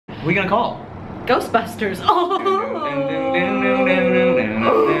Who are you gonna call? Ghostbusters. Oh.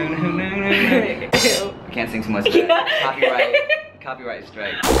 I can't sing too much. Copyright. Copyright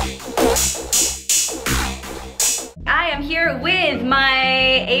strike. I am here with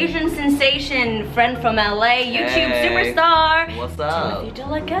my Asian sensation friend from LA, YouTube superstar. What's up? Timothy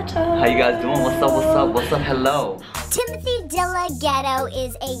DeLaGhetto. How you guys doing? What's up? What's up? What's up? Hello. Timothy DeLaGhetto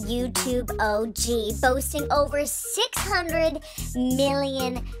is a YouTube OG, boasting over 600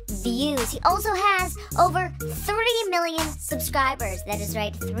 million views. He also has over 3 million subscribers. That is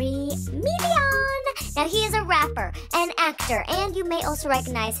right, 3 million. Now, he is a rapper, an actor, and you may also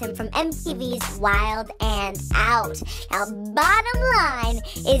recognize him from MTV's Wild and Out. Now, bottom line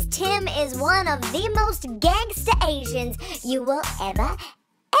is Tim is one of the most gangsta Asians you will ever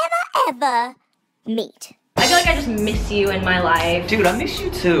meet. I feel like I just miss you in my life. Dude, I miss you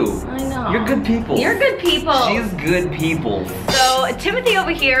too. I know. You're good people. You're good people. She's good people. So, Timothy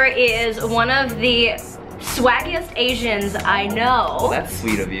over here is one of the swaggiest Asians I know. Oh, that's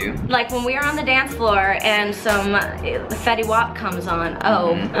sweet of you. Like when we are on the dance floor and some Fetty Wap comes on,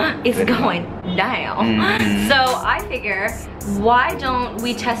 it's going down. So I figure, why don't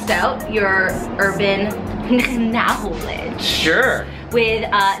we test out your urban knowledge? Sure. With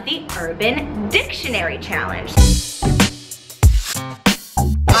the Urban Dictionary Challenge.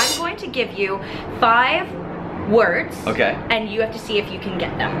 I'm going to give you 5 words. Okay. And you have to see if you can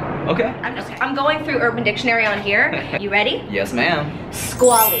get them. Okay. I'm going through Urban Dictionary on here. You ready? Yes, ma'am.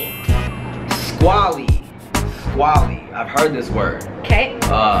 Squally. Squally. Squally. I've heard this word. Okay.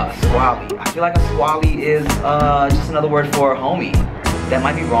 Squally. I feel like a squally is just another word for homie. That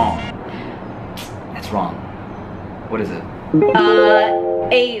might be wrong. That's wrong. What is it?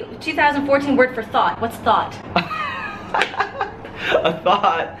 A 2014 word for thought. What's thought? A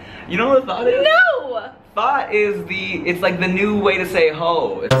thought? You know what a thought is? No! Thought is it's like the new way to say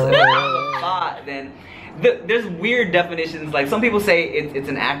hoe. It's a thought. Then there's weird definitions. Like some people say it's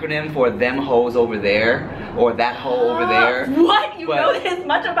an acronym for them hoes over there or that hoe over there. What? You know this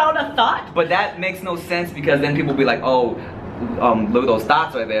much about a thought? But that makes no sense because then people be like, oh, look at those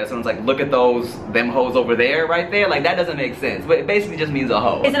thoughts right there. So it's like, look at them hoes over there right there. Like that doesn't make sense. But it basically just means a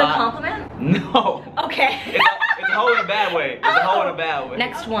hoe. Is it a compliment? No. Okay. It's a hoe in a bad way. It's a hoe in a bad way.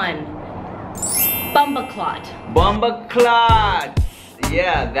 Next one. Bumbaclot. Bumbaclot.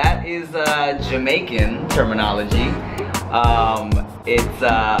 Yeah, that is Jamaican terminology.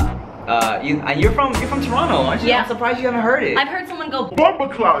 You're from Toronto, aren't you? Yeah. I'm surprised you haven't heard it. I've heard someone go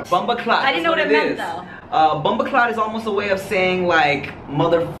Bumbaclot. Bumbaclot. I didn't know what it meant though. Bumbaclot is almost a way of saying like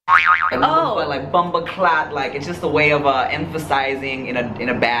mother. But like bumbaclot, like it's just a way of emphasizing in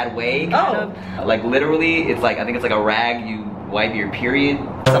a bad way. Kind of. Like literally, it's like I think it's like a rag you wipe your period.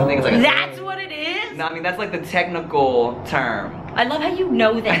 Something. It's like that's what it is. No, I mean that's like the technical term. I love how you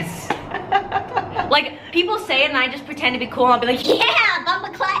know this. Like, people say it and I just pretend to be cool and I'll be like, yeah,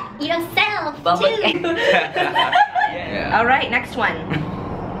 bumbaclot yourself, too. Yeah. Alright, next one.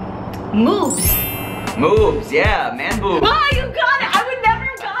 Moves. Moves, yeah, man boobs. Oh, you got it! I would never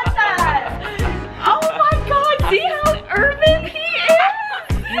have got that! Oh my god, see how urban he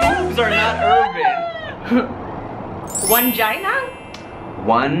is? Moves are not urban. One-gina?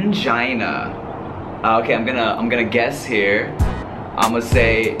 One-gina. Okay, I'm gonna guess here. I'm gonna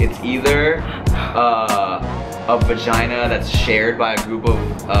say it's either a vagina that's shared by a group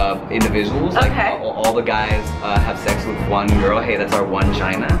of individuals. Like all the guys have sex with one girl. Hey, that's our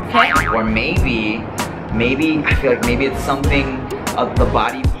one-gina. Okay. Or maybe I feel like maybe it's something the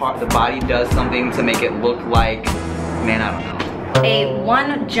body does something to make it look like. Man, I don't know. A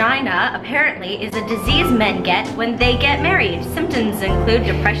one-gina apparently is a disease men get when they get married. Symptoms include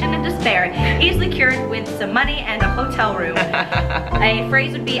depression and despair, easily cured with some money and a hotel room. A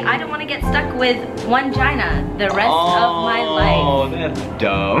phrase would be, I don't want to get stuck with one-gina the rest of my life. Oh, that's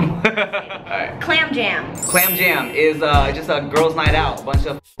dumb. Right. Clam jam. Clam jam is just a girls' night out. A bunch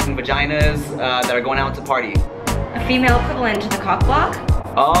of vaginas that are going out to party. A female equivalent to the cock block?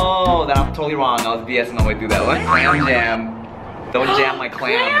 Oh, that I'm totally wrong. I was BSing my way through that one. Clam jam. Don't jam my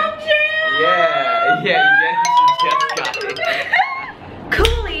clam. Clam jam! Yeah, you just got it.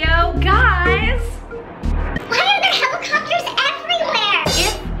 Coolio, guys! Why are there helicopters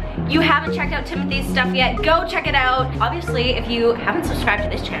everywhere? If you haven't checked out Timothy's stuff yet, go check it out. Obviously, if you haven't subscribed to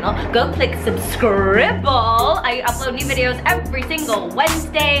this channel, go click subscribe. I upload new videos every single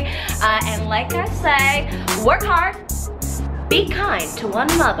Wednesday. And like I say, work hard, be kind to one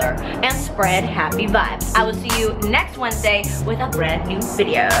another, and spread happy vibes. I will see you next Wednesday with a brand new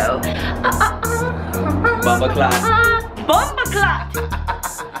video. Bumbaclot. Bumbaclot.